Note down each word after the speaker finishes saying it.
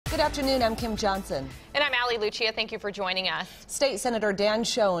Good afternoon, I'm Kim Johnson. And I'm Allie Lucia. Thank you for joining us. State Senator Dan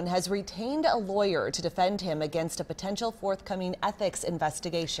Schoen has retained a lawyer to defend him against a potential forthcoming ethics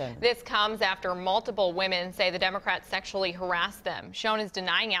investigation. This comes after multiple women say the Democrats sexually harassed them. Schoen is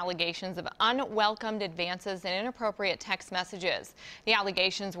denying allegations of unwelcomed advances and inappropriate text messages. The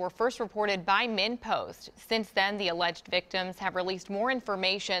allegations were first reported by MinnPost. Since then, the alleged victims have released more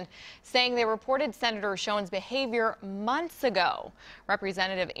information, saying they reported Senator Schoen's behavior months ago.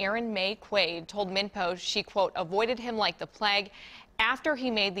 Representative Erin May Quaid told MinnPost she, quote, avoided him like the plague after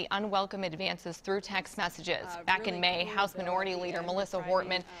he made the unwelcome advances through text messages. Back in May, House Minority Leader Melissa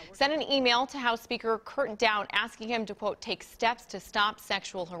Hortman sent an email to House Speaker Kurt Dowd asking him to, quote, take steps to stop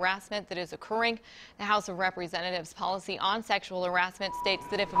sexual harassment that is occurring. The House of Representatives policy on sexual harassment states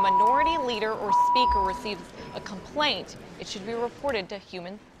that if a minority leader or speaker receives a complaint, it should be reported to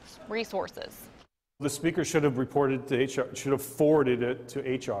Human Resources. The Speaker should have reported to HR, should have forwarded it to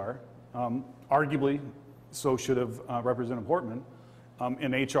HR. Arguably, so should have Representative Hortman,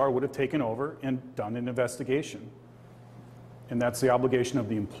 and HR would have taken over and done an investigation. And that's the obligation of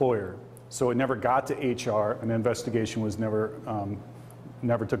the employer. So it never got to HR, and an investigation was never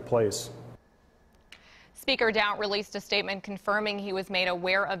took place. Speaker Dowd released a statement confirming he was made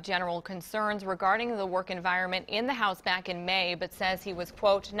aware of general concerns regarding the work environment in the House back in May, but says he was,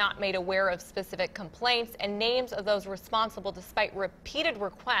 quote, not made aware of specific complaints and names of those responsible despite repeated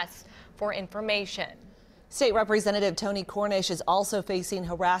requests for information. State Representative Tony Cornish is also facing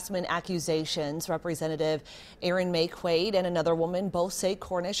harassment accusations. Representative Erin May Quaid and another woman both say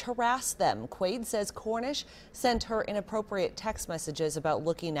Cornish harassed them. Quaid says Cornish sent her inappropriate text messages about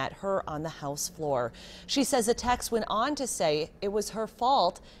looking at her on the House floor. She says the text went on to say it was her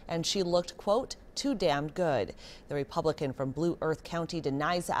fault and she looked, quote, too damned good. The Republican from Blue Earth County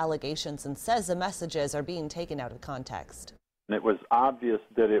denies the allegations and says the messages are being taken out of context. It was obvious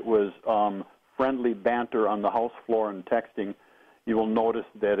that it was friendly banter on the House floor and texting. You will notice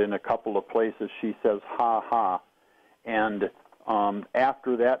that in a couple of places she says ha ha, and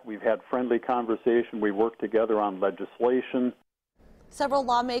after that we've had friendly conversation. We worked together on legislation. Several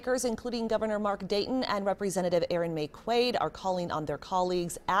lawmakers, including Governor Mark Dayton and Representative Erin May Quaid, are calling on their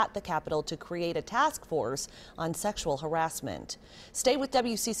colleagues at the Capitol to create a task force on sexual harassment. Stay with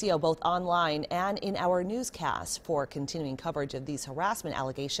WCCO both online and in our newscast for continuing coverage of these harassment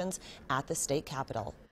allegations at the state capitol.